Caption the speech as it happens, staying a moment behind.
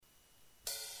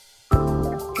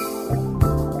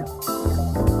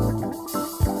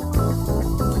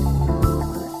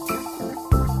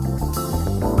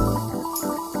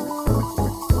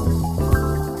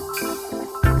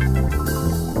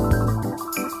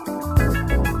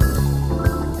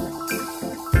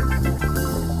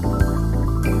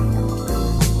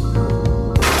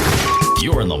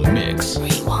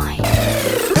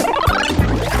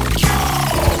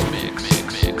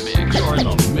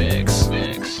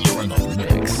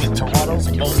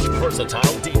versatile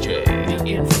DJ, the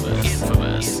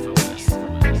infamous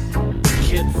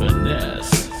Kid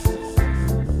Finesse.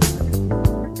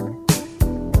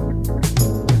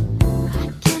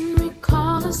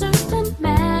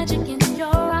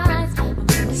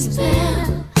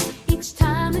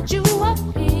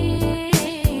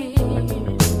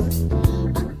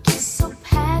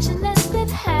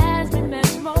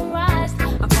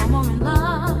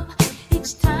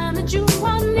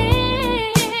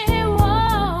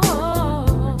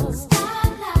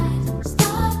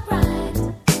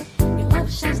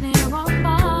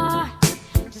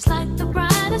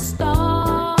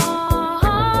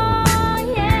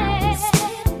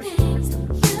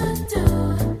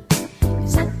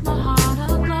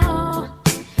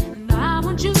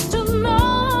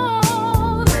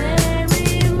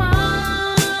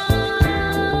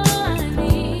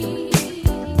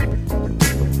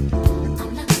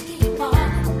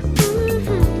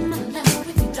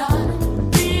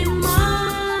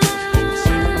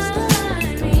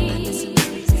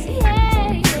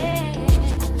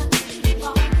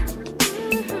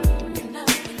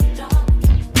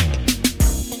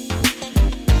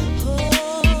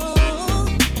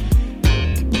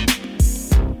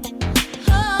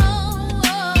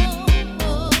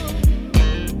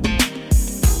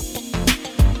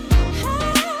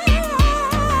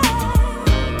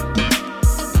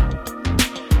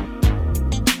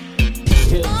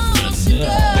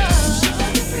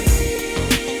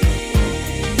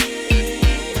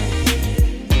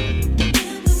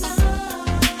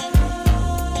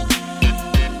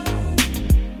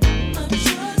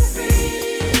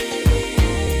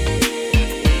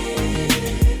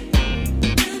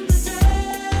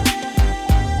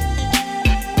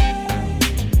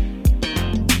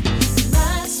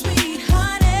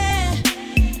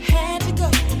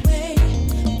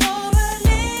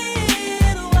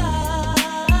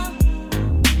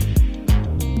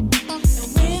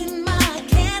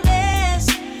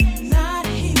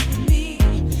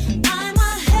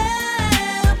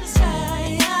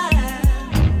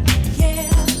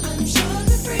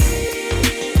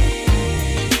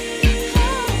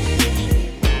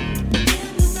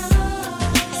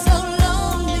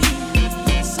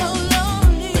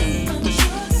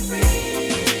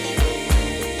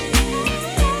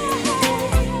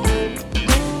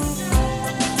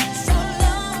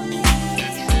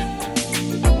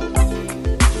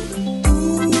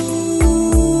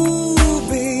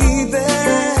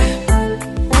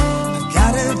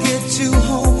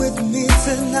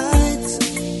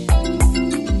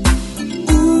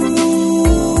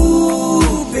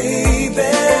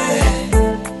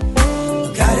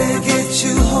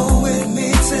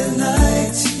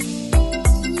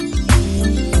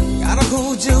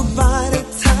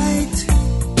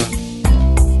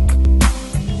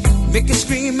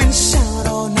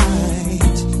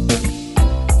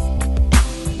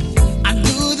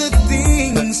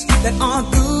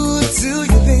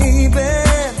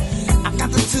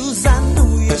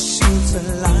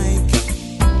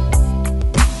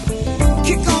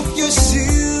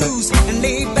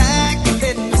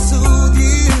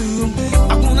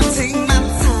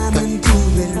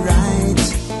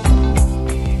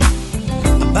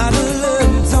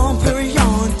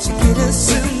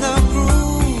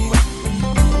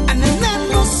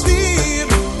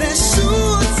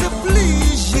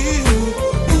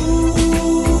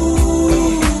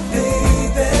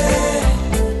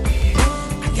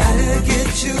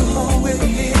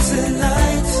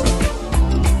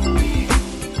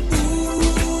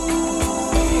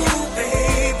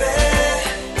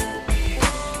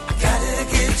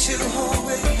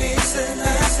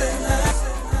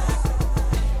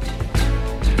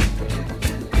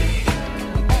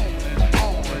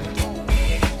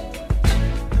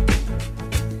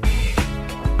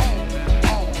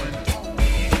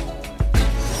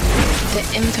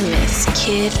 Infamous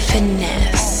Kid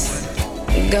Finesse.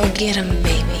 Go get him,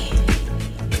 baby.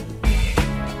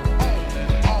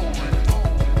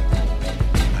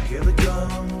 I hear the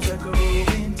drums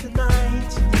echoing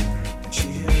tonight. She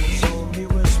hears only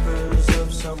whispers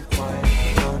of some quiet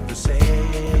conversation.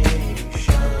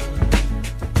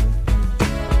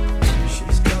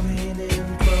 She's coming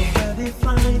in from heavy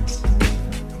flight.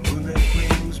 The moonlit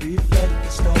wings reflect the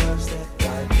stars that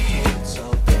guide me towards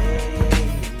salvation.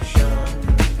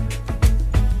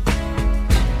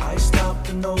 I stopped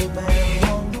an old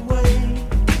man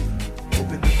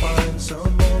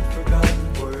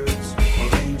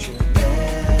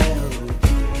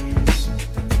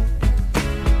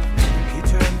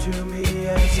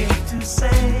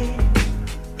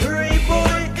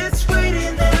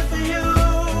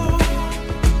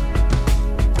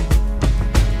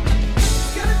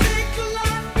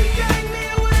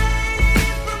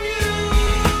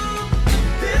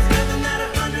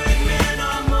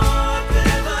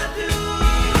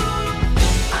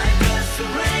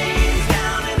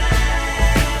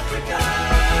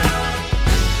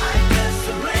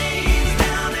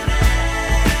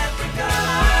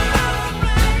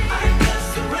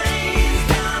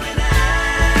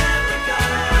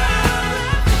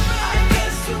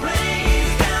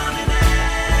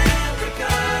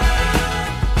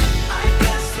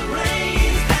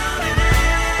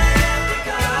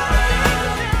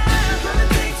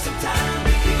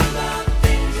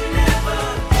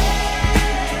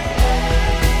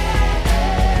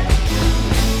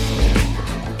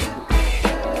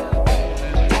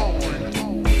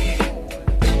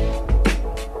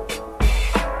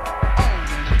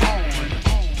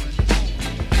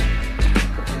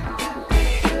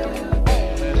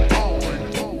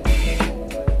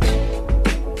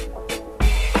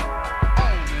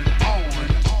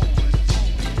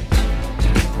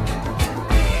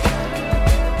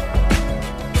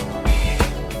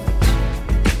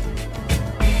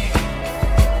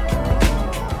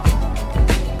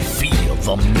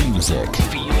the music.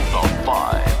 Feel the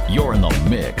vibe. You're in the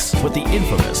mix with the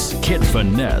infamous Kid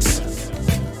Finesse.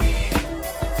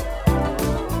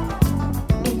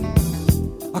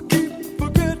 I keep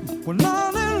forgetting we're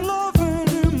not in love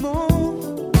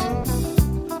anymore.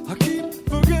 I keep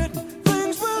forgetting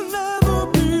things will never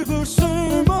be the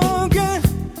same again.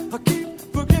 I keep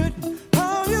forgetting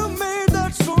how you made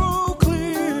that so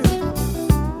clear.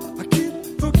 I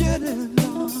keep forgetting,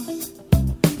 Lord.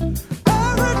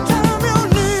 Every time you're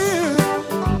near,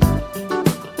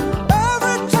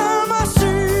 every time I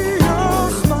see your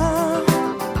smile,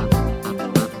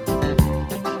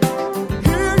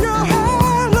 hear your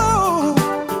hello,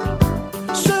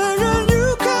 saying you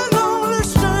can only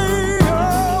stay a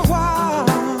while.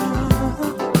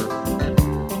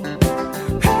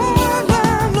 And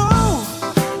I know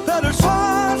that it's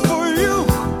hard for you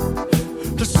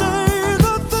to say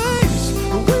the things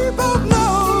we both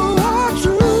know are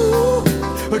true.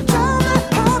 But tell me,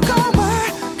 how come I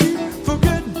keep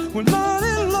forgetting we're not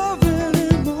in love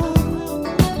anymore?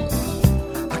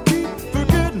 I keep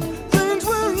forgetting things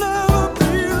will never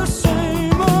be the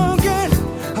same again.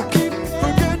 I keep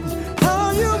forgetting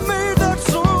how you made that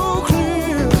so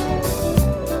clear.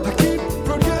 I keep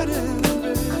forgetting,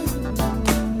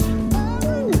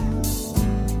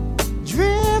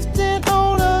 Drifting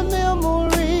on a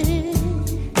memory.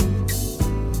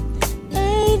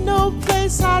 Ain't no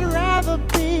place I'd rather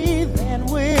be than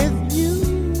with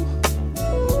you.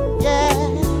 Yeah,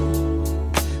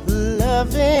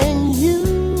 loving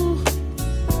you.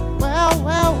 Well,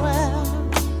 well, well.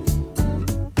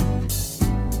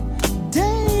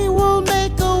 Day will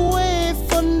make a way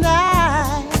for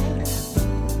night.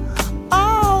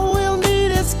 All we'll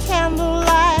need is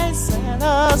candlelight and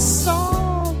a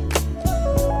song.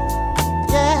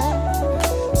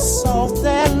 Yeah, soft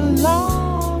and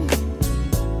long.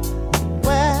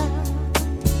 Well,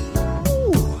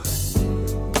 ooh,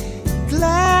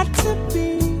 glad to be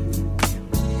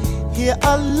here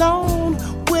alone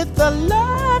with a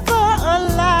lover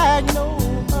unlike no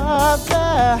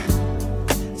other.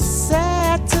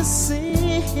 Sad to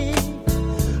see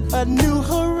a new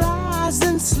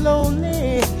horizon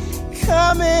slowly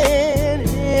coming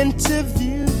into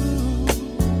view.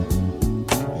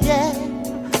 Yeah,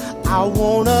 I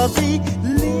wanna be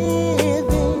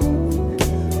living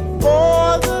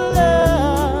for the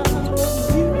love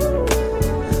of you.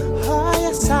 Oh,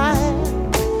 yes, I am.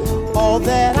 All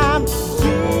that I'm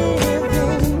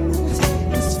giving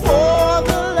is for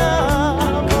the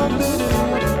love of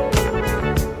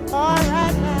you. All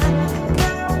right now.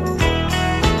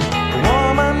 a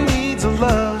woman needs a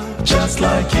love just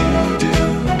like you do.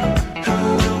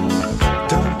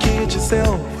 Don't kid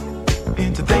yourself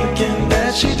into thinking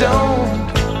that she don't.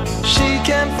 She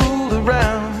can fool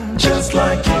around just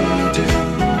like you do.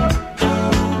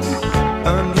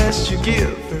 Unless you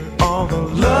give her all the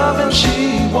loving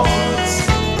she wants.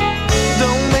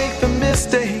 Don't make the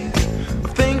mistake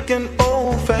of thinking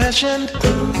old-fashioned.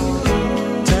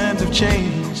 Times have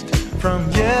changed from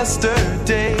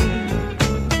yesterday.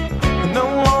 No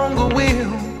longer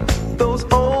will those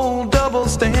old double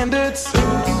standards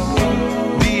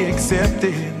be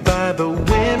accepted by the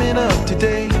women of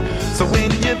today. So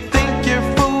when you think you're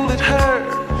fooling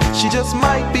her, she just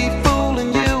might be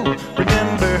fooling you.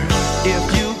 Remember, if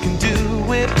you can do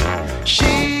it,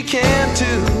 she can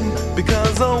too.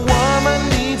 Because a woman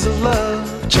needs a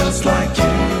love just like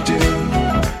you do.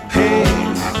 Hey,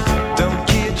 don't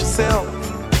kid yourself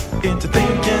into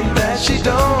thinking that she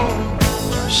don't.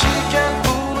 She can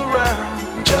fool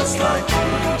around just like you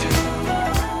do.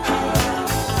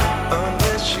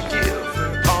 Unless you give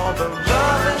her all the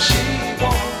love that she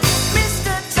wants.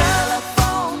 Mr.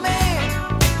 Telephone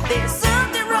Man, there's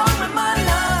something wrong with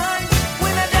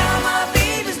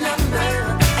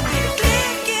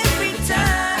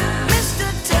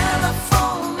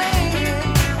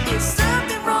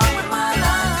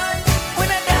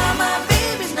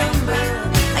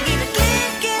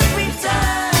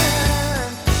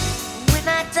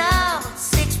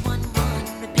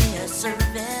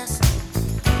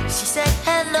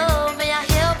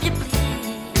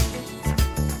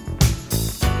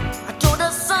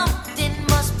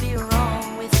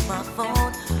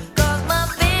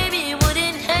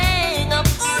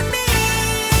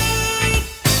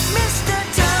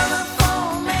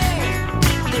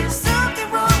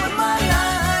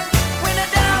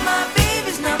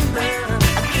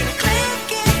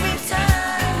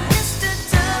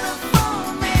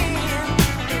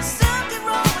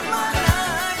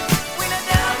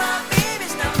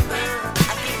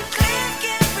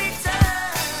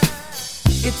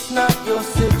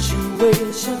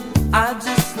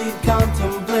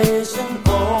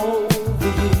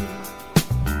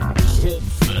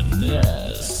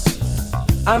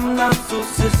I'm not so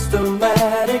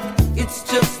systematic. It's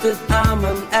just that I'm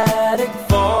an addict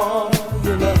for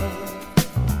your love.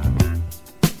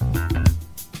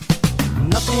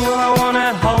 Nothing I wanna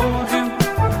hold you.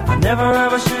 I never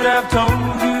ever should have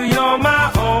told you you're my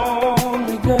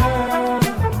only girl.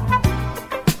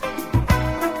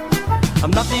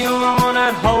 I'm not the only one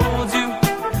that holds you.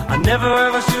 I never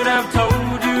ever should have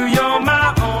told you you're my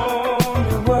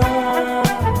only world.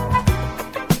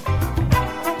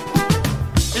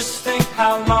 Just think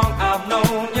how long I've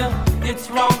known you. It's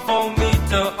wrong for me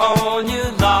to own you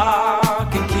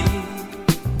lock and key.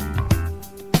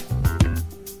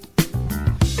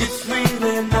 It's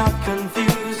really not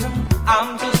confusing. I'm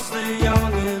just a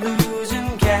young illusion,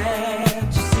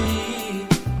 can't you see?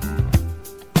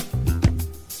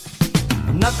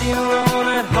 I'm not the only one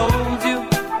that holds you.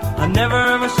 I never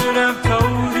ever should have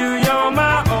told you you're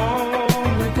my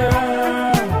only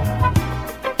girl.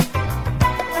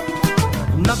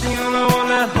 I'm not the only one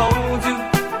that holds you.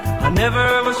 I never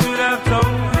ever should have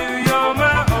told you you're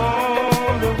my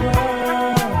only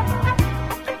world.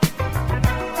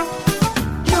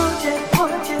 Georgia,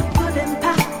 Georgia, pudding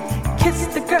pie, kiss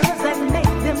the girls and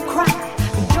make them cry.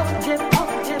 Georgia,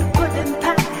 Georgia, pudding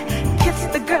pie, kiss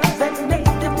the girls and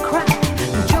make them cry.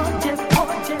 Georgia,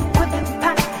 Georgia, pudding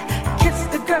pie, kiss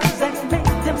the girls and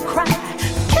make them cry.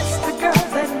 Kiss the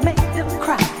girls and make them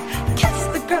cry. Kiss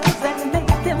the girls and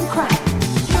make them cry.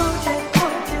 Georgia,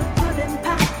 Georgia, pudding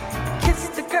pie, kiss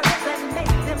the girls and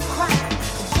make them cry.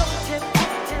 Georgia,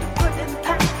 Georgia, pudding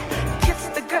pie, kiss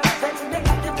the girls and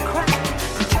make them cry.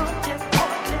 Georgia,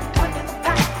 Georgia, pudding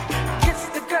pie, kiss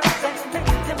the girls and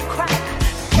make them cry.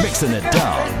 Mixing it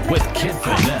down with Kid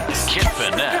Finesse. Kid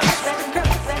Finesse.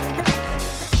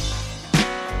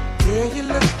 Girl, you're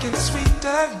looking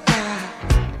sweeter now.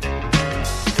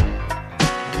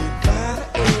 You got it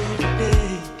every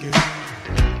day, girl.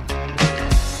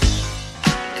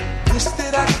 Wish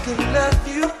that I could love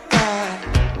you right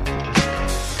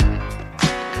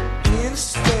in a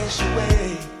special way.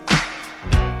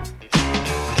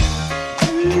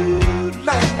 You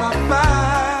light my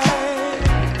fire.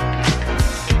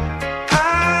 I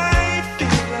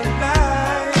feel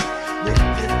alive with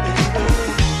you, baby.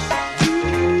 You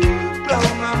blow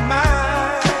my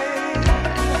mind.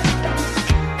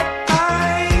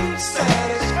 I'm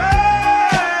satisfied.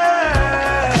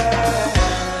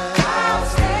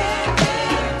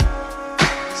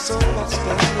 So much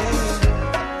better.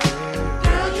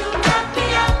 Girl, you knock me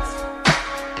out.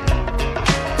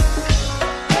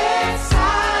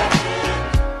 Excited.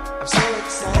 I'm so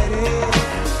excited.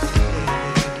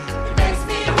 It makes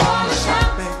me wanna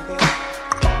shout. Baby.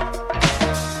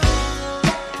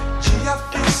 Gee, I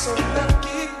feel so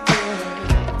lucky, girl,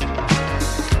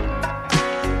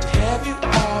 to have you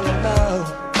all alone.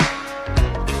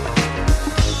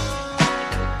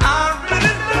 I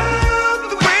really love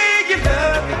the way you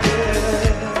love me, girl.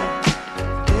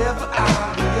 Never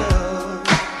I'll be yours.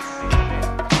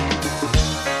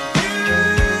 You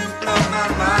blow my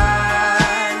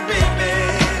mind, baby.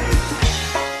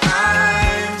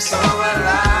 I'm so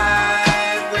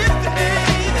alive with you,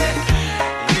 baby.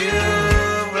 You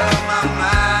blow my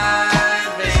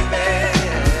mind, baby.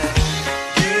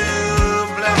 You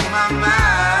blow my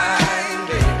mind,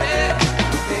 baby.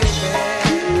 Baby,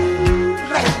 you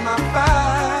light my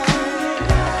fire.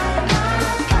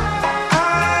 I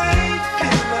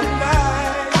feel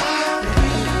alive.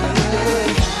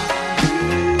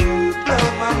 You blow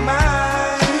my mind.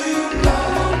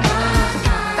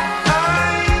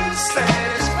 I'm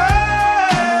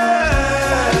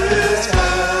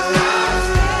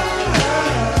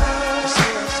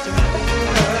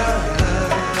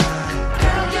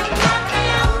Girl, you knock me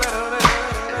out.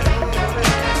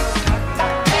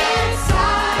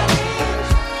 Excited.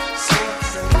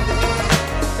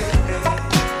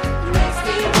 Makes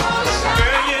me wanna shout.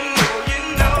 Girl, you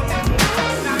know.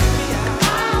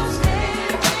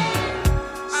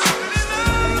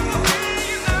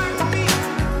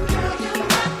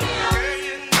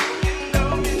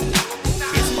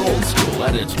 It's old school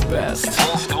at its best.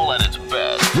 Old school at its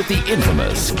best. With the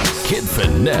infamous Kid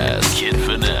Finesse. Kid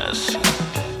Finesse.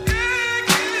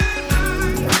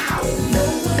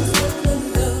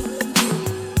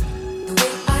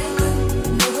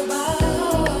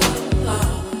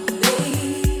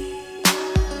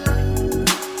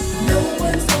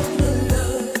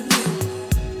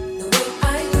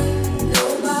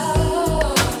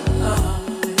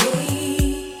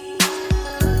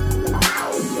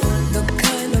 The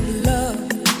kind of love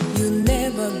you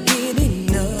never get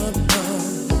enough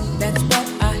of. That's what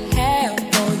I have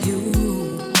for you.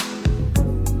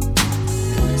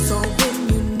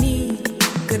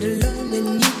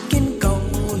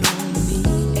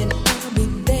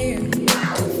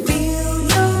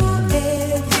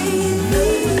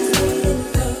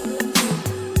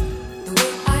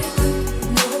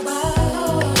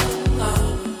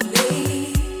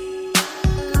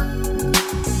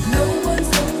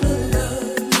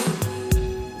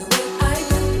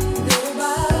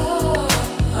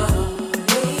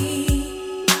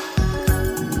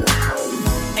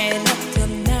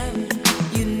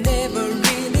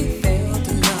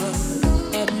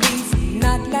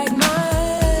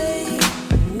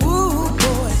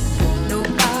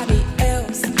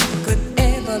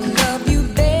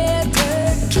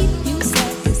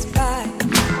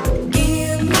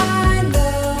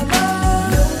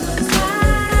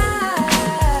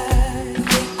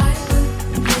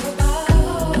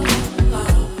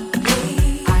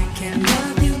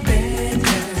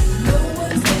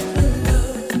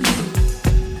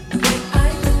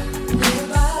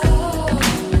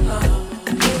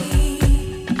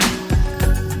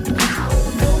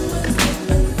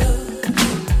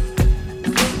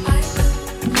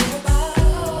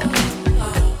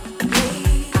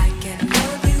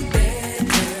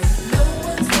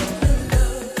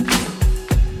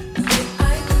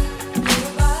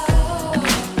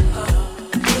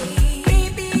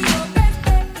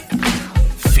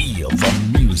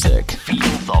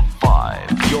 live.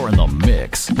 You're in the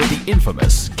mix with the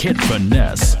infamous Kid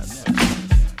Finesse.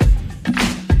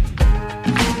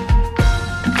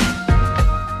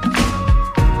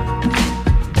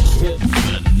 Kid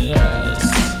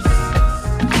Finesse.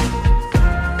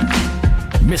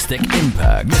 Mystic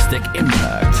Impact. Mystic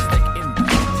Impact.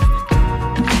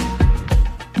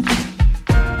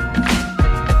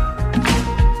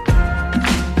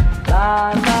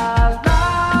 La la la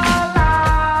la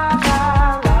la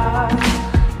la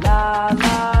la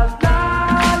la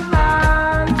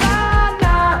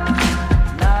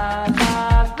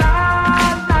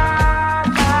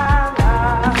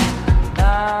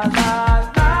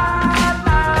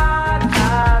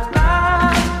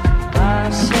My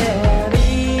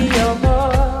chérie, you're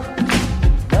more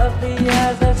lovely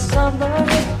as a summer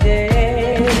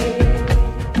day.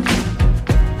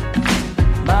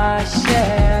 My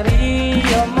chérie,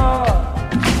 you're more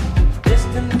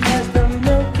distant as the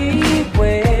Milky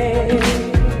Way.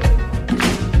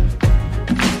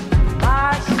 My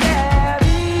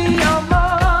chérie, you're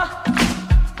more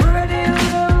pretty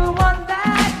little one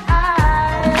that I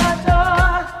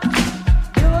adore.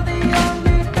 You're the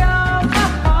only girl my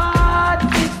heart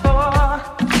beats for.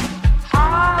 I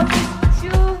wish that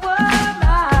you were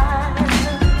mine.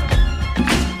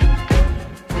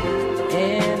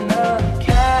 In a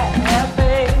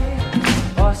cafe,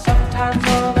 or sometimes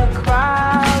on a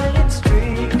crowded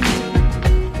street,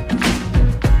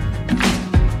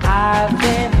 I've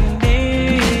been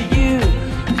near you,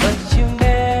 but you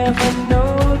never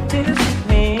noticed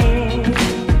me.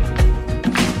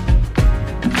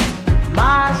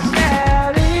 My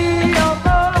chérie, you're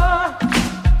more.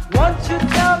 Won't you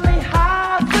tell me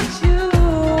how could you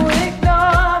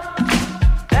ignore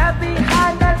that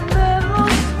behind that little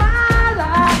smile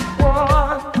I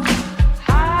wore?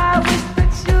 I wish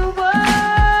that you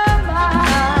were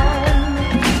mine.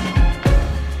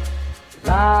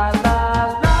 La la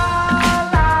la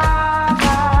la la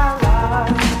la la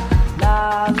la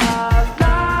la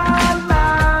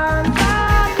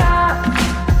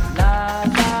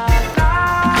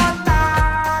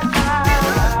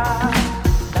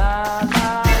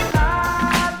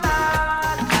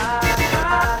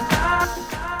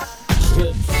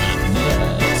Kid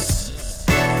Finesse.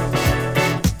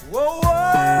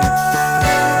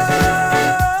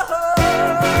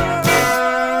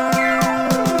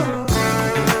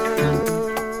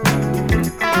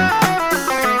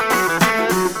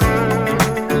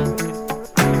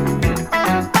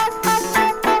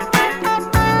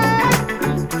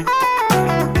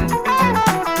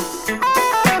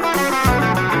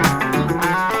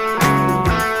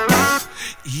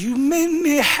 You made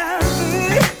me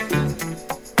happy.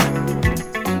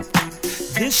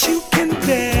 This you can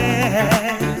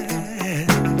bet.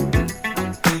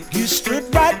 You stood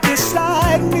right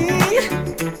beside me,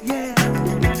 yeah,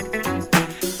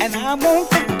 and I won't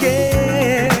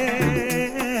forget.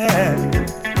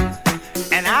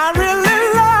 And I really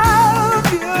love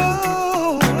you.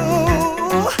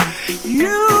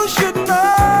 You should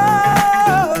know.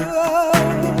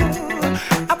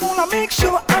 I wanna make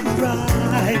sure I'm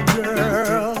right,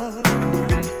 girl,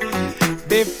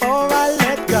 before I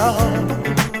let go.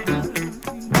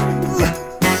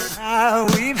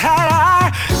 We've had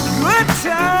our good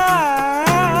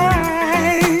time.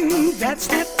 That's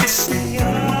not to say,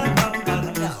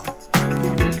 no.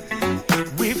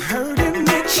 We've hurting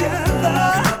each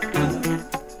other.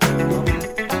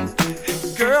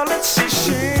 Girl, it's a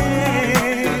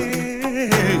shame.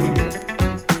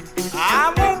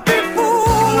 I won't be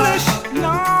foolish,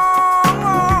 no.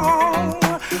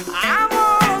 I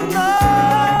wanna know.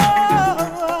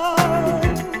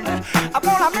 I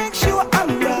wanna make sure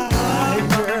I'm right,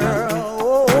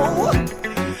 girl,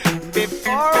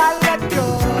 before I let go.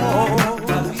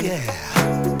 Yeah.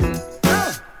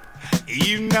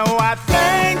 You know I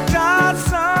thank the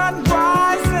sun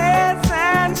rises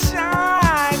and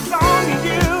shines on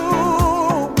you.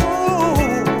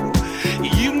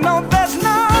 You know there's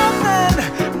nothing,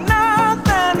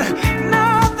 nothing,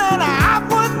 nothing I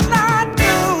would not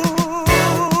do.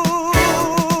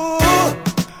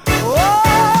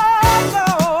 Oh no,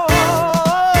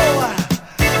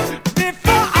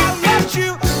 before I let you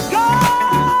go.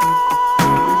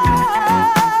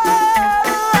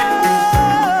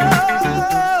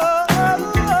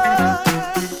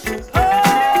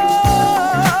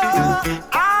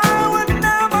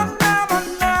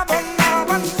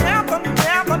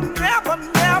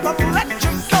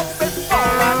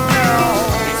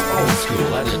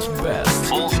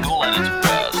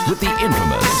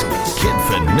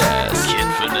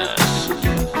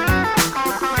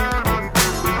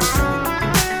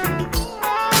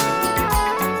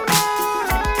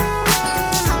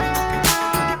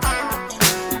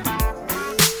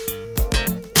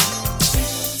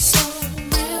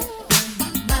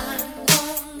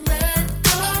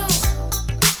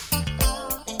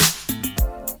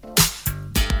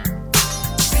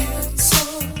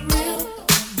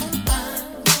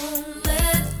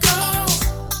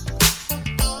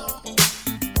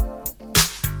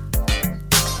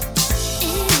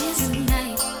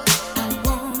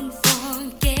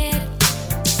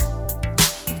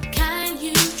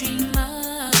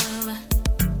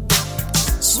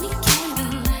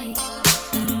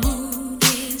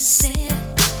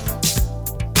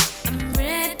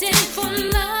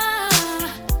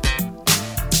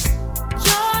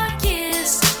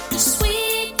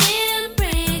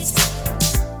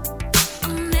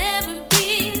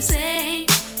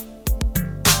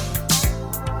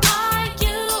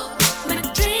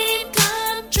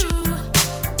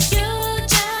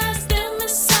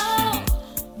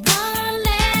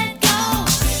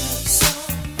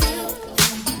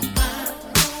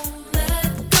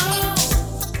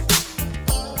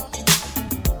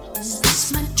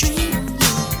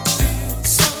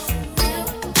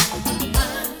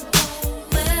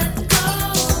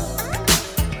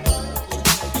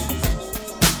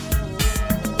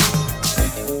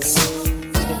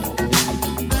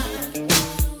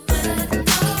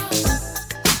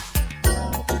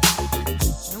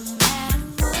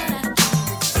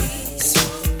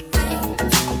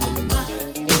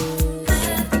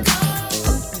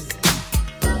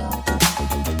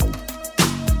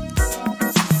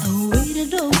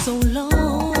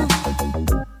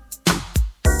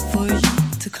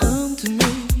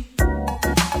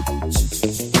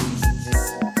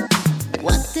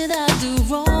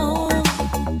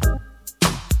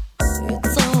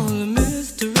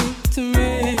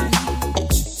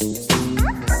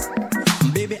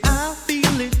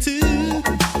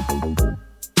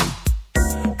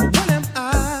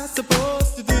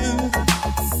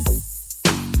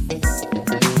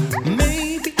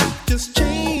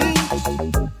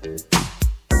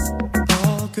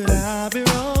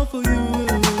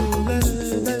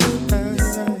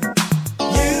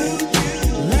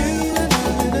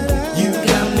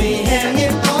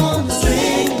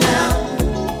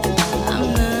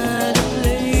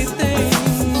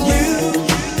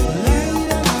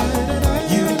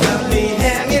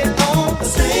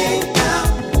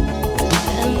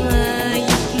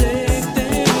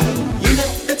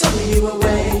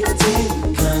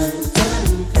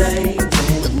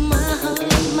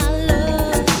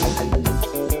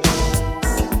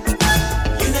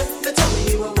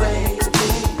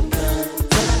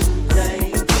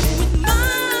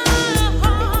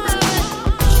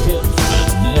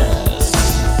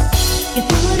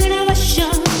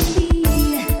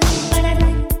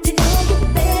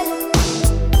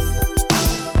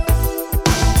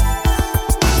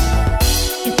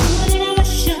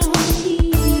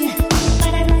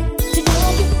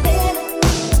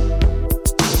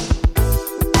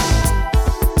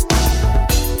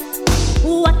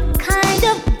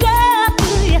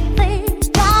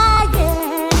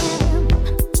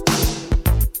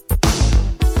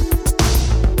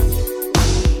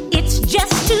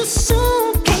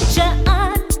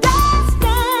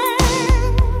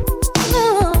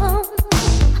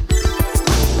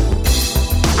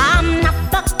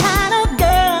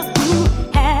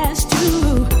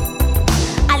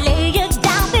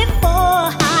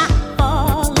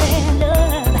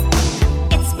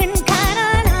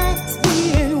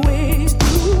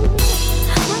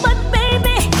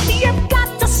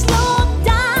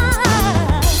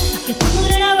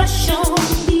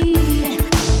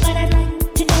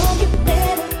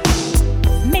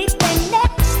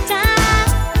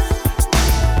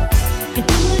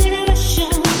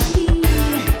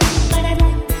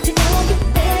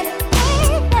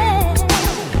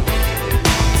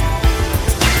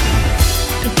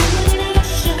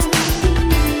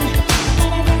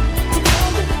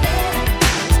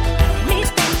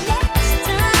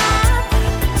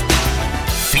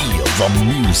 The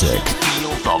music. Feel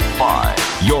the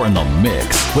vibe. You're in the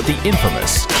mix with the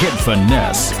infamous Kid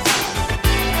Finesse.